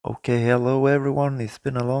Okay, hello everyone. It's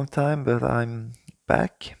been a long time, but I'm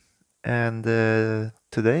back, and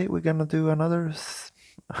today we're gonna do another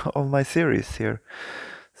of my series here.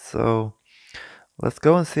 So let's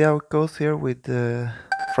go and see how it goes here with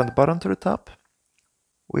from the bottom to the top.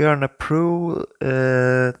 We are in a pro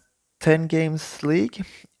 10 games league,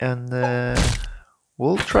 and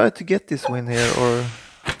we'll try to get this win here. Or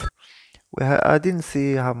I didn't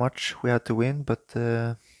see how much we had to win, but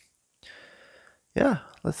yeah,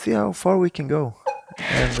 let's see how far we can go,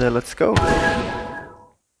 and let's go.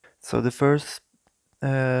 So the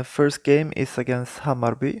first game is against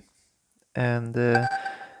Hammarby, and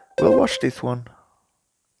we'll watch this one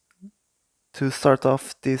to start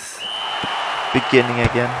off this beginning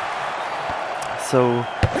again. So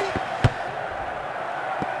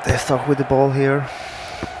they start with the ball here.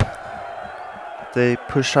 They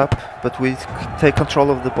push up, but we take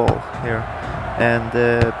control of the ball here. And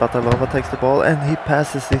Batalova takes the ball and he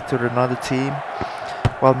passes it to another team,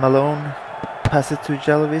 while Malone passes it to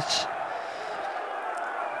Jelovic.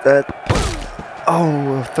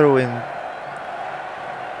 Throw in.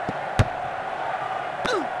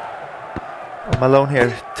 Malone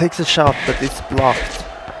here takes a shot, but it's blocked.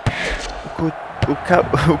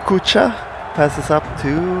 Ukucha passes up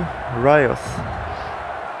to Rios.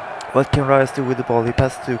 What can Rios do with the ball? He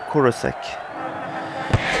passes to Kurosek.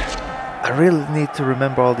 I really need to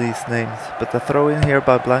remember all these names, but a throw in here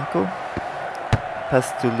by Blanco.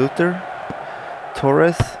 Pass to Luther.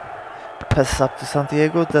 Torres passes up to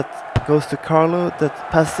Santiago, that goes to Carlo,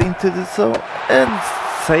 that passes into the zone, and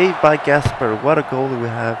saved by Gaspar. What a goalie we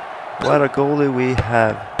have. What a goalie we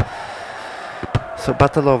have. So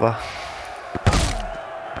Batalova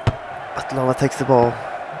takes the ball.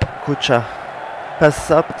 Kucha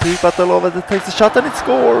passes up to Batalova, that takes the shot and it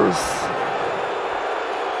scores.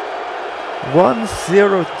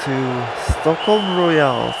 1-0 to Stockholm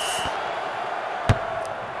Royals.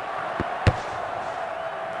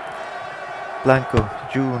 Blanco,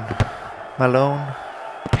 June, Malone,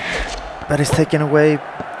 but it's taken away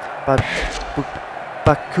by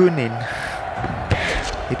Bakunin.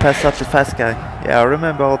 He passed up the fast guy. Yeah, I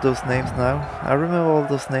remember all those names now.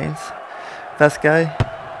 Fast guy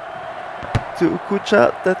to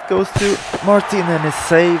Ukucha, that goes to Martin and is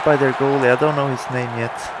saved by their goalie. I don't know his name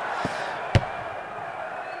yet.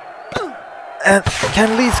 And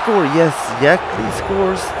can Lee score? Yes, Jack Lee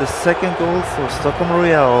scores the second goal for Stockholm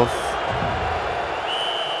Royals.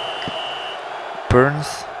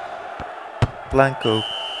 Burns, Blanco,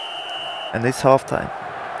 and it's halftime.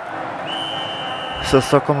 So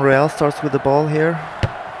Stockholm Royal starts with the ball here,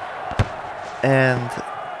 and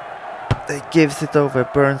they gives it over.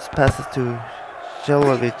 Burns passes to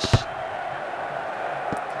Jelovic.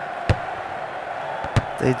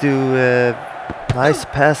 They do nice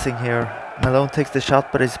passing here. Malone takes the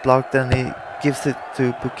shot, but it's blocked, and he gives it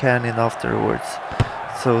to Buchanan afterwards.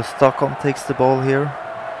 So Stockholm takes the ball here.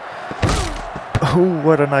 Oh,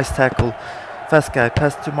 what a nice tackle. Fast guy,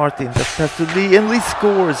 pass to Martin, that pass to Lee, and Lee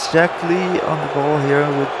scores. Jack Lee on the ball here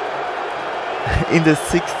in the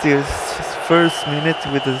 61st minute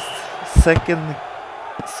with the second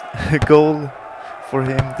goal for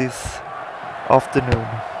him this afternoon.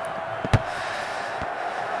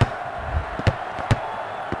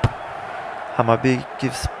 Hammarby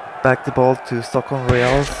gives back the ball to Stockholm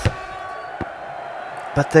Royals,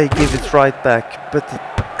 but they give it right back, but it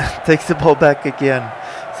takes the ball back again.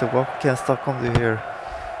 So what can Stockholm do here?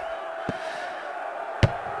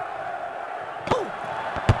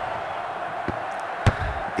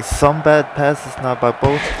 It's some bad passes now by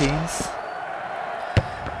both teams.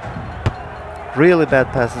 Really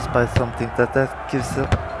bad passes by something that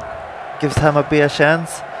gives Hammarby a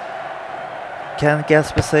chance. Can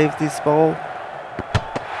Gaspar save this ball?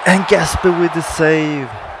 And Gaspar with the save.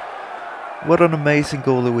 What an amazing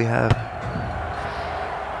goalie we have.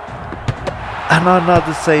 And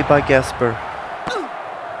another save by Gaspar.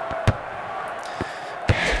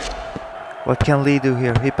 What can Lee do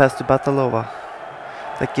here? He passed to Batalova.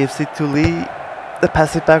 That gives it to Lee. They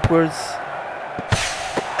pass it backwards.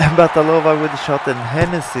 And Batalova with the shot, and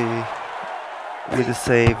Hennessy with the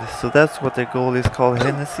save. So that's what their goal is called,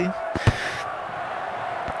 Hennessy.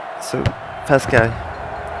 So fast guy.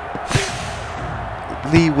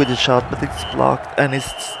 Lee with the shot, but it's blocked, and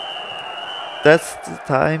that's the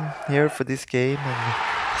time here for this game, and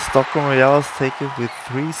Stockholm Royals take it with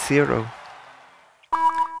 3-0.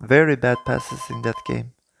 Very bad passes in that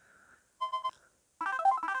game.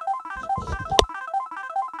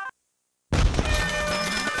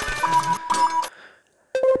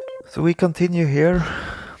 So we continue here.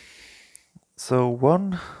 So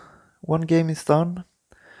one game is done,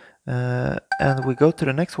 And we go to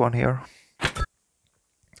the next one here.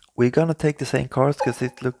 We're gonna take the same cards because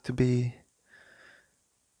it looked to be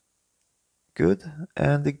good.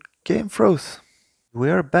 And the game froze.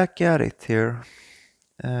 We are back at it here.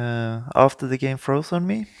 After the game froze on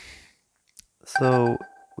me. So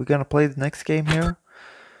we're gonna play the next game here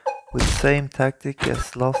with the same tactic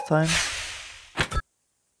as last time.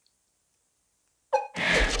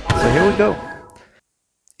 So here we go.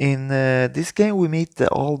 In this game we meet the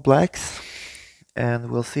All Blacks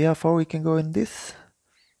and we'll see how far we can go in this.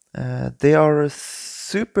 They are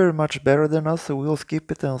super much better than us, so we'll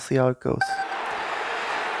skip it and see how it goes.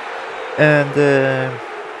 And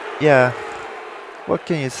yeah, what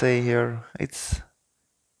can you say here? It's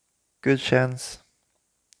good chance.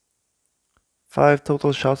 5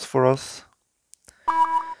 total shots for us.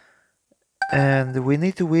 And we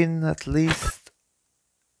need to win at least,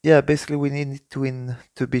 yeah, basically we need to win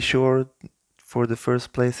to be sure for the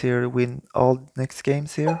first place here, win all next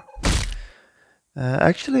games here.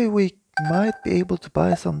 Actually, we might be able to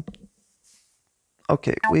buy some.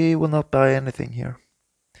 Okay, we will not buy anything here.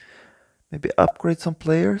 Maybe upgrade some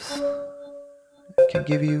players. I can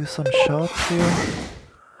give you some shots here.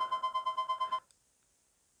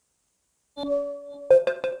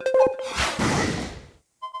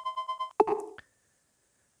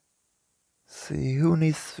 See who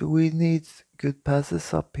needs. We need good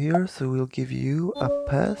passes up here, so we'll give you a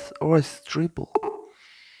pass or a dribble.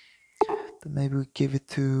 Then maybe we give it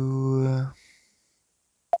to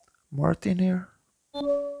Martin here.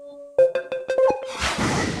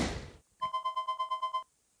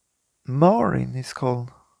 Marin is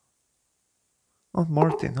called. Oh,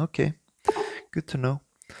 Martin. Okay, good to know.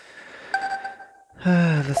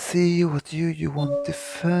 Let's see what you want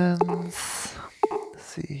defense. Let's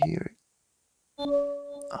see here.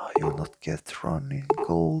 Oh, you'll not get running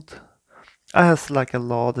gold. I has like a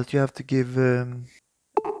law that you have to give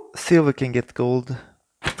silver can get gold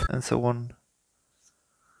and so on.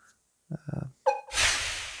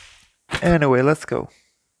 Anyway, let's go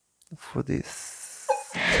for this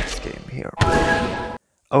game here.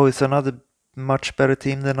 Oh, it's another much better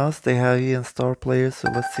team than us. They have Ian star players, so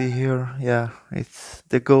let's see here. Yeah, it's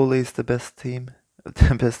the goalie is the best team.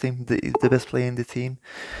 The best team, the best player in the team.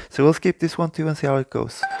 So we'll skip this one too and see how it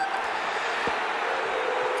goes.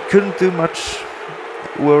 Couldn't do much,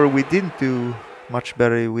 or we didn't do much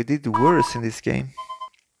better. We did worse in this game.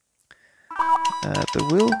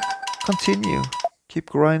 But we'll continue.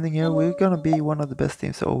 Keep grinding here. We're gonna be one of the best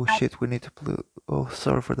teams. Oh shit, we need to play. Oh,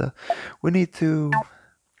 sorry for that. We need to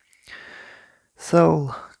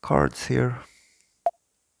sell cards here.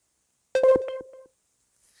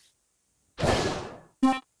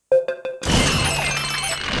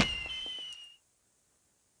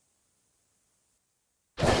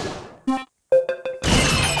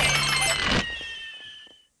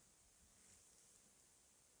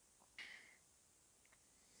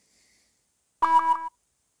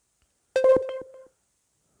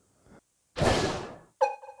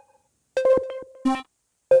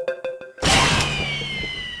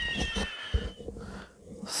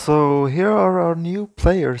 So here are our new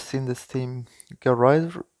players in this team. Got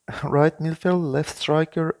right midfield, left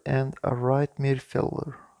striker, and a right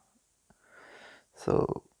midfielder.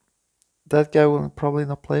 So that guy will probably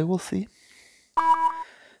not play, we'll see.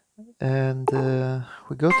 And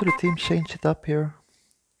we go to the team, change it up here.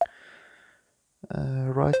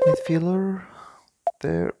 Right midfielder,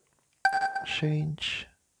 there, change.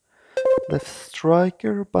 Left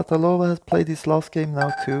striker, Batalova has played his last game now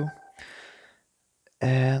too.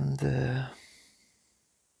 And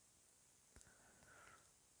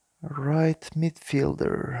right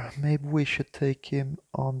midfielder, maybe we should take him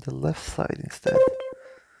on the left side instead.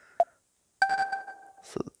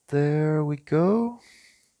 So there we go.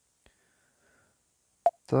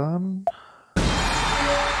 Done. Give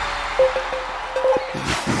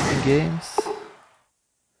you 16 games.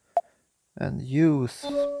 And you,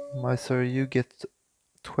 my sir, you get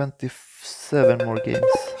 27 more games.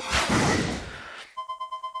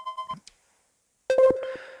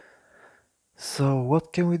 So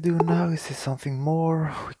what can we do now? Is there something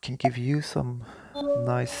more? We can give you some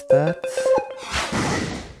nice stats.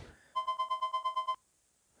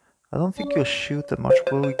 I don't think you'll shoot that much,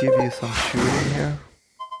 but we'll give you some shooting here.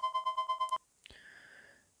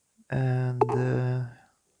 And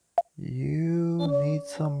you need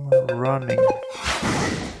some running.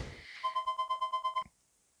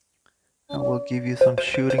 And we'll give you some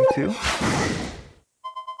shooting too.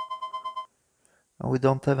 And we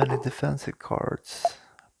don't have any defensive cards,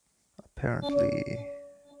 apparently.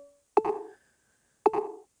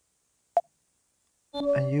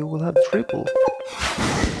 And you will have triple.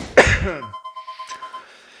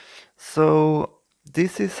 So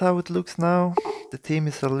this is how it looks now. The team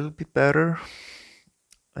is a little bit better.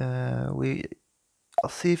 I'll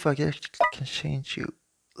see if I can change you.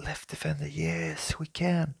 Left defender, yes, we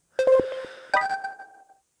can.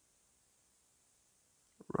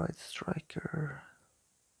 Right striker.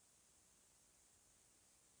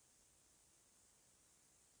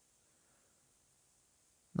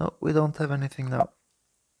 No, we don't have anything now.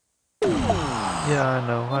 Yeah,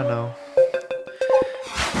 I know.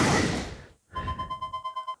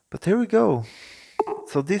 But here we go.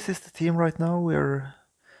 So this is the team right now. We're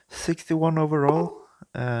 61 overall.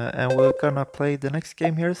 And we're gonna play the next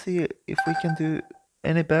game here, see if we can do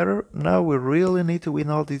any better. Now we really need to win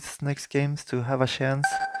all these next games to have a chance.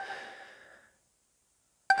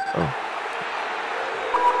 Oh.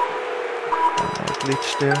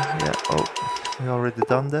 Glitch there, yeah, oh, we already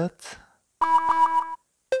done that.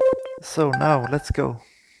 So now, let's go.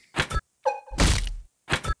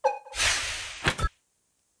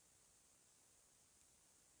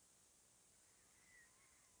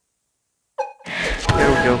 Here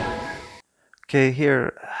we go. Okay,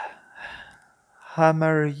 here,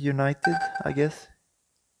 Hammer United, I guess.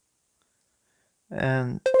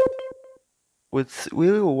 And we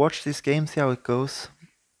will watch this game, see how it goes.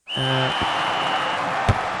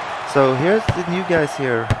 So here's the new guys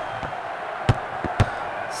here.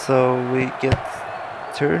 So we get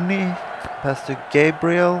Turney, pass to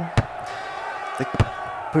Gabriel. The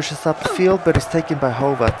pushes up the field, but is taken by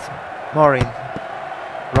Hovat. Marin,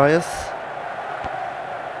 Reyes,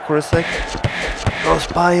 Korosek goes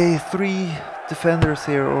by 3 defenders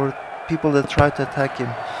here, or people that try to attack him.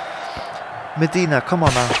 Medina, come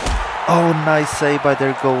on now. Oh, nice save by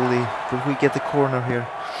their goalie, but we get the corner here.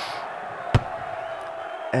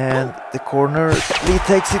 And the corner, Lee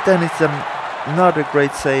takes it, and it's another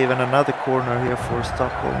great save, and another corner here for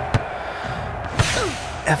Stockholm.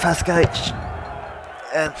 And fast guy,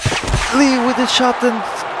 and Lee with the shot, and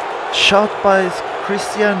shot by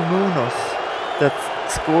Christian Munoz that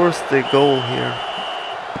scores the goal here.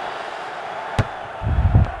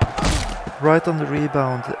 Right on the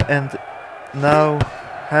rebound, and now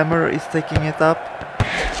Hammer is taking it up.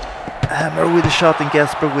 Hammer with a shot, and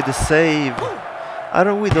Gaspar with a save.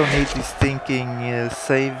 We don't need these thinking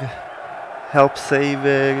help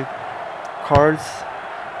save cards.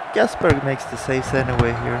 Gaspar makes the saves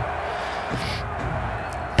anyway here.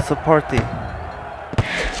 So Party,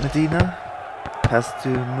 Medina, pass to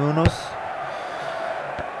Munoz.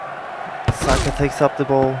 Saka takes up the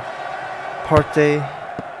ball. Partey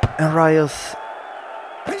and Reyes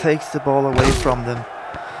takes the ball away from them.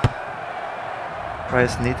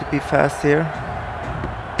 Reyes need to be fast here.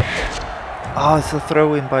 Oh, it's a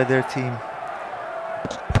throw-in by their team.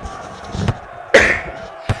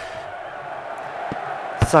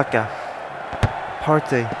 Saka,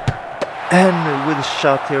 Partey, and with a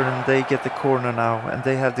shot here, and they get the corner now, and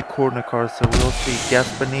they have the corner card, so we'll see.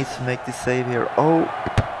 Gaspar needs to make the save here. Oh,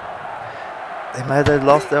 they might have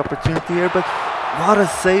lost the opportunity here, but what a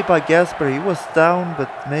save by Gaspar. He was down, but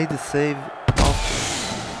made the save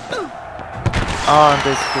after. Ah, and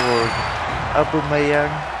they scored.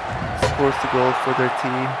 Aubameyang scores the goal for their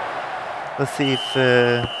team. Let's see if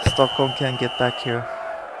Stockholm can get back here.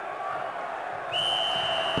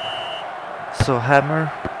 So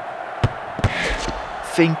Hammer,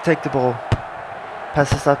 Fink take the ball,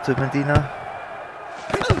 passes up to Medina,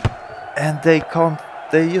 and they can't.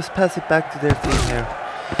 They just pass it back to their team here.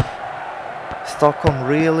 Stockholm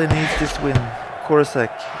really needs this win.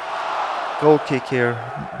 Korosek, goal kick here,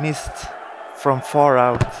 missed from far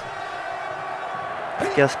out.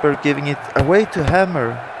 Gaspar giving it away to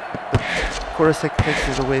Hammer, but Korosek takes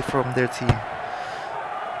it away from their team.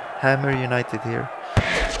 Hammer United here.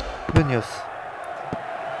 Munoz.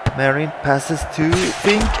 Marin passes to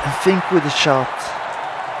Fink, and Fink with a shot.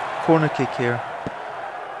 Corner kick here.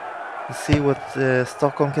 Let's see what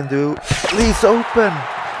Stockholm can do. Lee's open!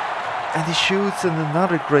 And he shoots, and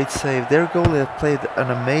another great save. Their goalie has played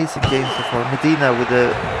an amazing game so far. Medina with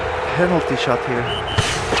a penalty shot here.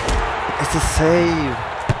 It's a save.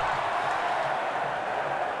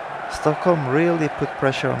 Stockholm really put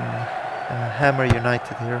pressure on Hammer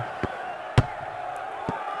United here.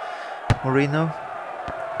 Moreno.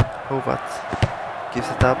 Hovat gives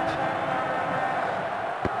it up.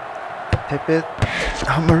 Pepe.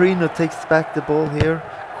 Oh, Marino takes back the ball here.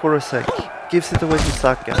 Korosek gives it away to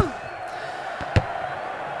Saka.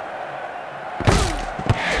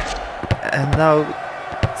 And now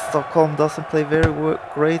Stockholm doesn't play very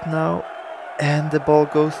great now. And the ball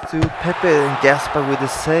goes to Pepe, and Gaspar with a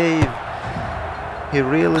save. He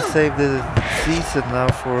really saved the season now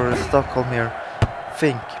for Stockholm here.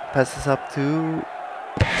 Fink passes up to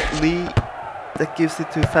Lee, that gives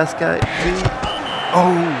it to fast guy. Lee.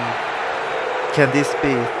 Oh! Can this be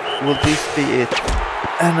it? Will this be it?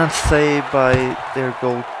 And a save by their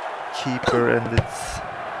goalkeeper, and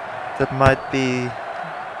that might be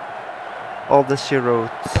all that she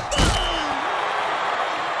wrote.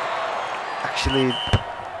 Actually,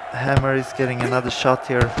 Hammer is getting another shot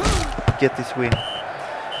here to get this win.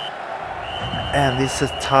 And it's a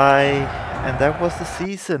tie, and that was the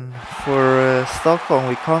season for Stockholm.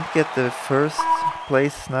 We can't get the first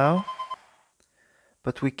place now,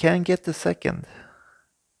 but we can get the second.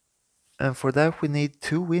 And for that we need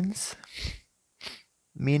 2 wins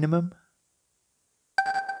minimum.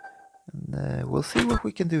 And we'll see what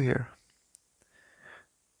we can do here.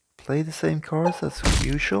 Play the same cards as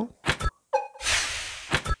usual.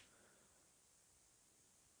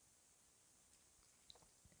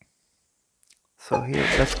 So here,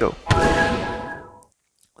 let's go.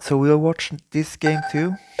 So we'll watch this game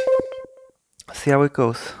too. See how it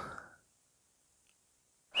goes.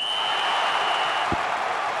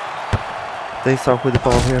 They start with the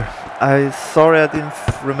ball here. Sorry I didn't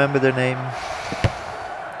remember their name.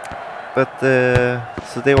 But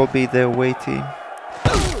so they will be the away team.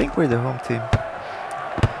 I think we're the home team.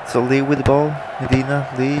 So Lee with the ball. Medina,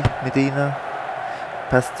 Lee, Medina.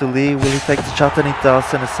 Pass to Lee. Will he take the shot? And he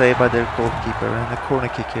does, and a save by their goalkeeper. And a corner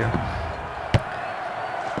kick here.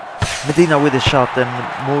 Medina with the shot, and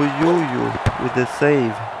Moyoyo with the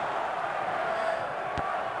save.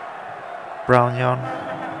 Brown Jan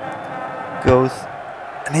goes,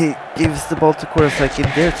 and he gives the ball to Korosek in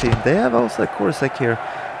their team. They have also a Korosek here.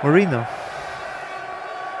 Moreno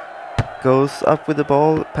goes up with the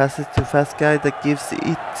ball, passes to fast guy that gives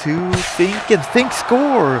it to Fink, and Fink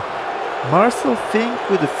score! Marcel Fink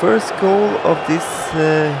with the first goal of this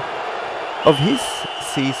of his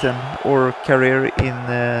season or career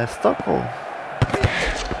in Stockholm.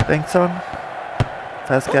 Bengtsson,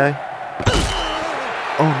 fast guy.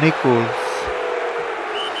 Oh, Nichols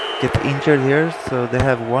get injured here, so they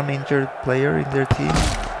have 1 injured player in their team.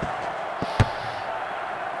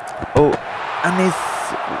 Oh, Anis,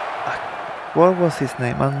 what was his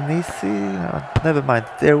name? Anisi? Never mind.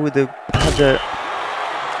 There with the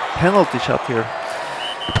penalty shot here,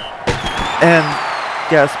 and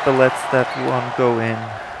Gaspar lets that one go in.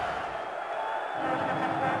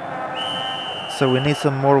 So we need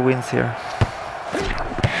some more wins here.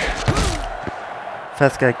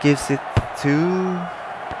 Fast guy gives it to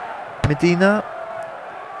Medina,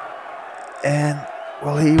 and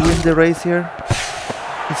will he win the race here?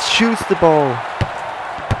 He shoots the ball.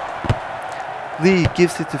 Lee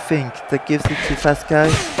gives it to Fink, that gives it to fast guy.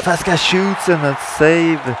 Fast guy shoots and a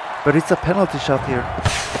save, but it's a penalty shot here.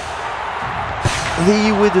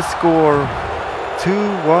 Lee with the score.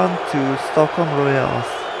 2-1 to Stockholm Royals.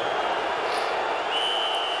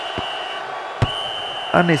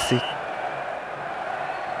 Anisi.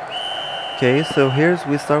 Okay, so here's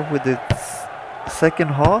we start with the second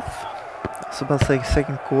half. So about say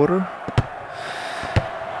second quarter.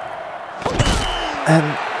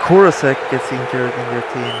 And Korosek gets injured in their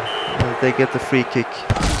team. They get the free kick.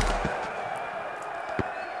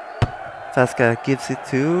 Fast guy gives it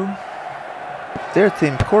to their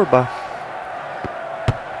team, Korba.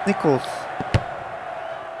 Nichols.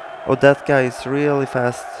 Oh, that guy is really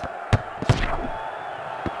fast.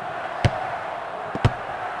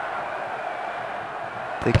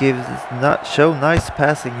 They show nice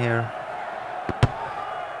passing here.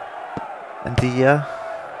 And Dia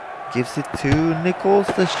gives it to Nichols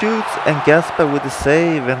that shoots, and Gaspar with the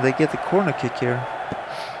save, and they get the corner kick here.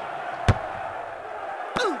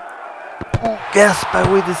 Gaspar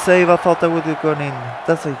with the save, I thought that would have gone in.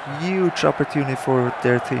 That's a huge opportunity for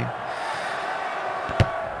their team.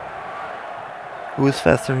 Who is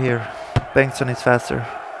faster here? Bengtsson is faster.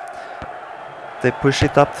 They push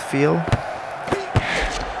it up the field.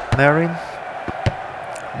 Marin,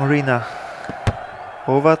 Morina,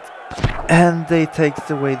 Hovat, and they takes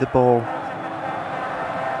away the ball.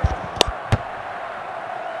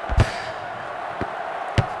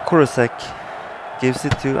 Korosek gives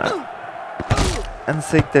it to and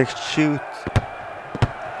they shoot.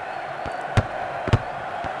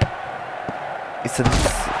 It's a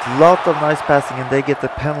lot of nice passing, and they get the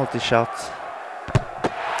penalty shot.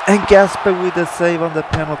 And Gaspar with a save on the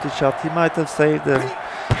penalty shot. He might have saved them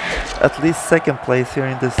at least second place here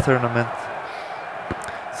in this tournament.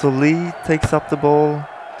 So Lee takes up the ball,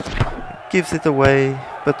 gives it away,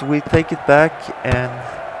 but we take it back, and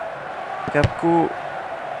Gapko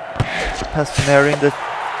pass to Marin that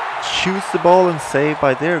shoots the ball and saved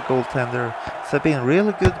by their goaltender. So it's been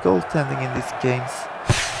really good goaltending in these games.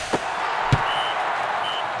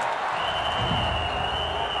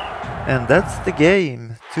 And that's the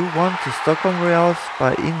game. 2-1 to Stockholm Royals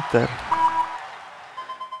by Inter.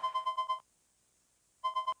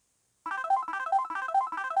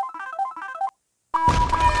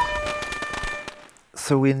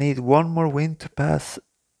 So we need one more win to pass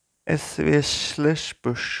SV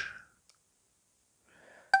Schleswig.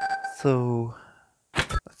 So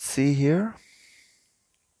let's see here.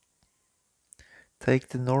 Take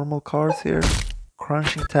the normal cars here.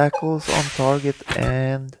 Crunching tackles on target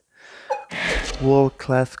and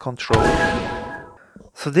world-class control.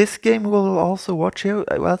 So this game we'll also watch here.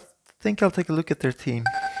 I think I'll take a look at their team.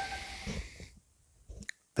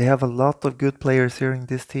 They have a lot of good players here in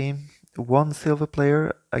this team. One silver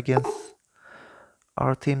player against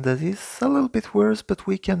our team that is a little bit worse, but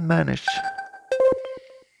we can manage.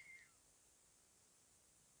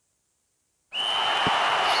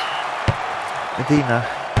 Medina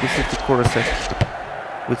gives it to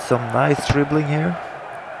Korosek with some nice dribbling here.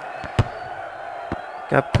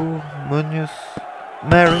 Gaspar, Munoz,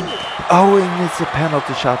 Mary. Oh, and it's a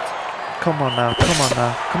penalty shot. Come on now, come on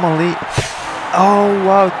now, come on Lee. Oh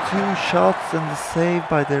wow, 2 shots and the save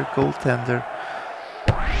by their goaltender.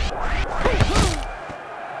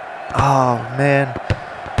 Oh man.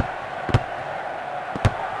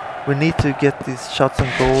 We need to get these shots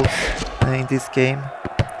and goals in this game.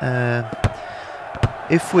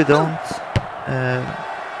 If we don't,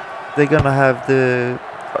 they're gonna have the,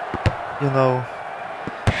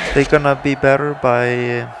 they're gonna be better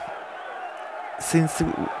by, since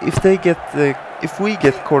if we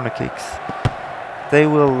get corner kicks, they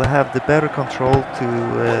will have the better control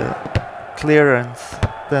to clearance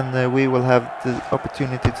than we will have the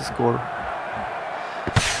opportunity to score.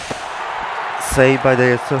 Save by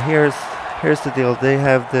there. So here's the deal. They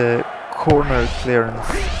have the corner clearance,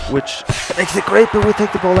 which makes it great, but we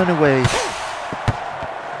take the ball anyway.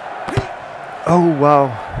 Oh wow.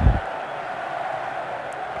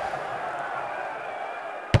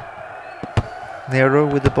 Nero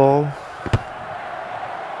with the ball.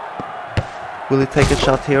 Will he take a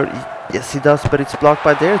shot here? Yes, he does, but it's blocked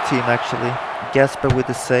by their team actually. Gaspar with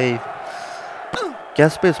the save.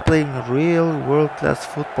 Gaspar is playing real world-class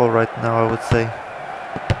football right now, I would say.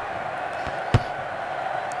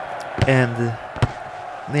 And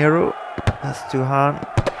Nero has to Han.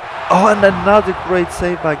 Oh, and another great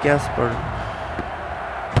save by Gaspar.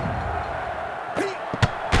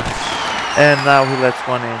 And now he lets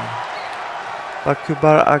one in.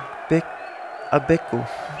 Bakubar Abeku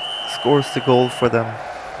scores the goal for them.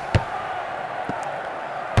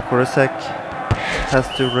 Korosek has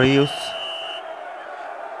to reuse.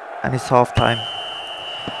 And it's half time.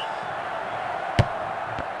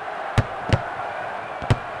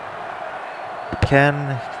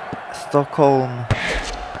 Can Stockholm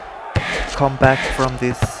come back from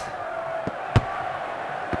this?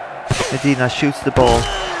 Medina shoots the ball.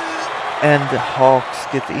 And the Hawks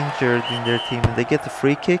get injured in their team and they get the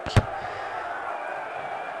free kick.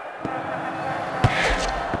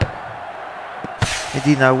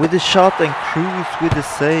 Medina with the shot and Cruz with the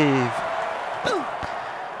save.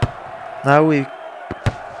 Now we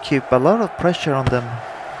keep a lot of pressure on them.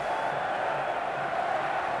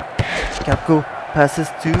 Capco passes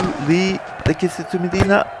to Lee, that gives it to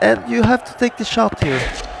Medina, and you have to take the shot here.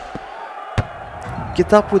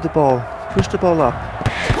 Get up with the ball, push the ball up.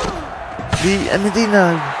 Lee and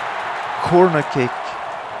Medina, corner kick.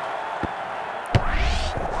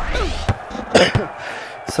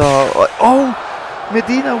 So, oh,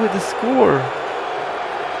 Medina with the score.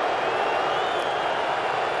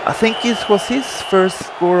 I think it was his first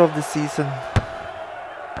score of the season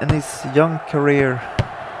in his young career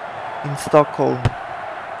in Stockholm.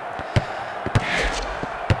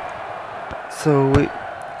 So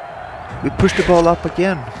we push the ball up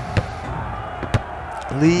again.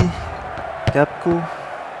 Lee, Gapko,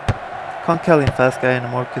 can't call him fast guy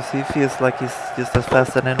anymore because he feels like he's just as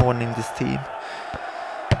fast as anyone in this team.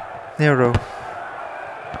 Nero.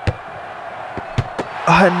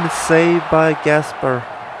 And saved by Gaspar.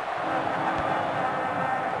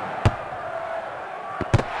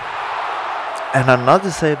 And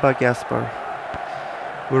another save by Gaspar.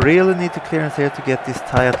 We really need to clearance here to get this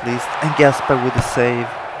tie at least. And Gaspar with the save.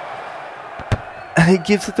 And he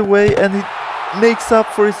gives it away and he makes up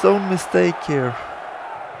for his own mistake here.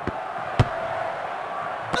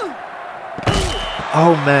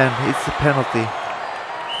 Oh man, it's a penalty.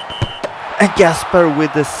 And Gaspar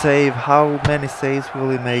with the save. How many saves will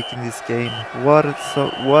he make in this game? What a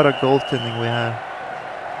goaltending we have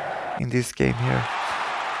in this game here.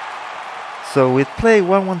 So with play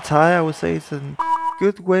 1-1 tie, I would say it's a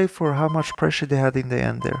good way for how much pressure they had in the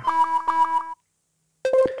end there.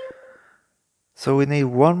 So we need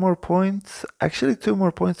one more point, actually two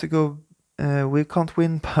more points to go. We can't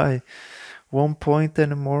win by 1 point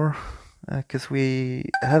anymore because we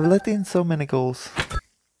have let in so many goals.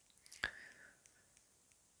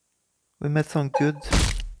 We met some good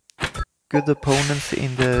opponents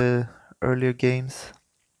in the earlier games.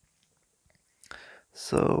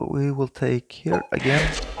 So we will take here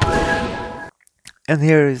again. And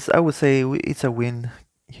here is, I would say, it's a win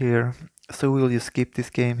here. So we'll just skip this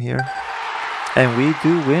game here. And we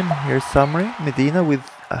do win. Here's summary. Medina with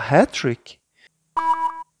a hat trick.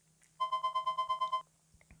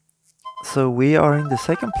 So we are in the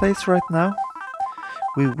second place right now.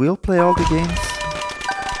 We will play all the games.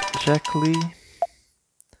 Jack Lee.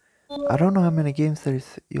 I don't know how many games there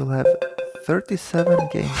is. You'll have 37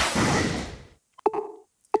 games.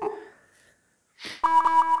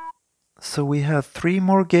 So we have 3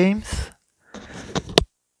 more games.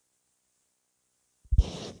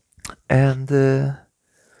 And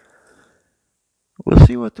we'll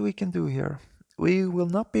see what we can do here. We will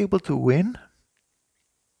not be able to win.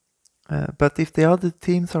 But if the other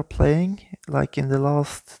teams are playing, like in the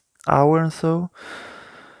last hour and so,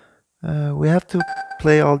 we have to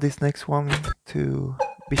play all this next one to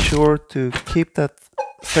be sure to keep that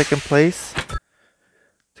second place,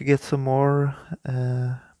 to get some more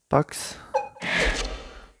bucks.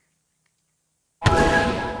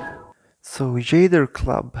 So Jader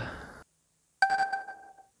Club.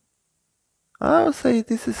 I would say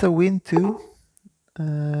this is a win too.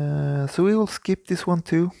 So we will skip this one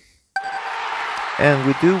too. And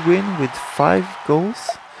we do win with 5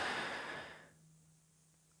 goals.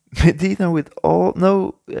 Medina with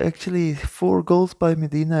actually 4 goals by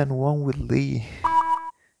Medina and 1 with Lee.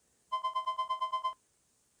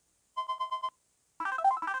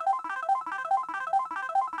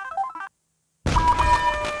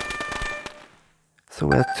 So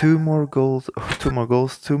we have 2 more goals,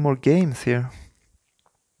 2 more games here.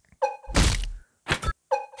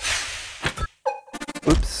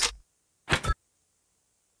 Oops.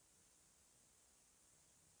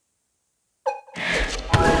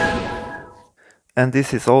 And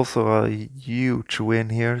this is also a huge win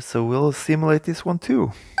here, so we'll simulate this one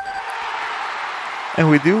too. And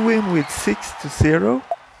we do win with 6-0.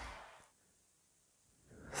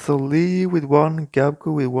 So Lee with 1,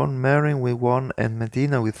 Gabko with 1, Marin with 1, and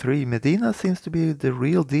Medina with 3. Medina seems to be the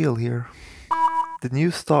real deal here. The new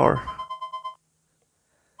star.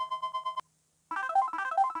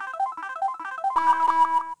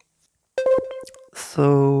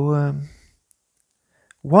 So,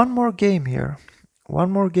 one more game here. One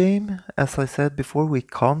more game. As I said before, we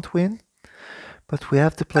can't win. But we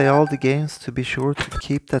have to play all the games to be sure to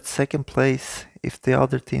keep that second place if the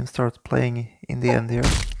other team starts playing in the end here.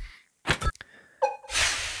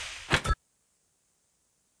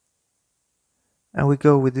 And we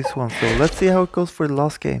go with this one. So let's see how it goes for the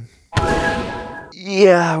last game.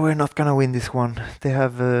 Yeah, we're not gonna win this one. They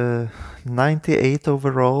have 98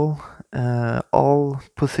 overall. All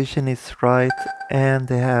position is right, and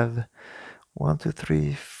they have 1, 2,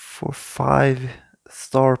 3, 4, 5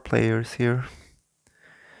 star players here.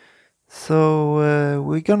 So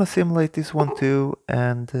we're gonna simulate this one too,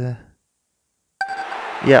 and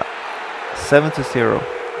yeah, 7-0.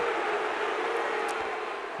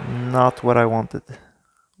 Not what I wanted.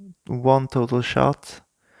 1 total shot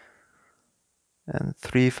and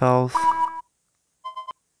 3 fouls.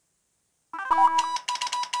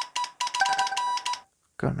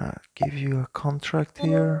 Gonna give you a contract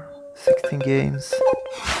here, 16 games.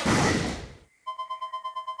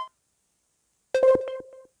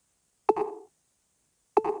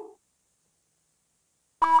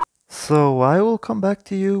 So I will come back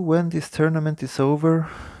to you when this tournament is over.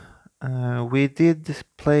 We did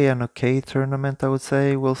play an okay tournament, I would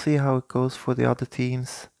say. We'll see how it goes for the other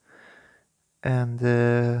teams. And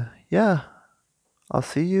yeah, I'll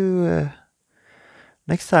see you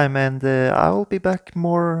next time. And I will be back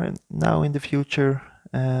more now in the future.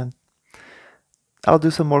 And I'll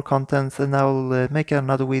do some more contents, and I'll make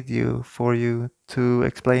another video for you to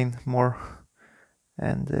explain more.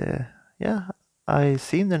 And yeah, I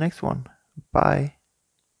see you in the next one. Bye.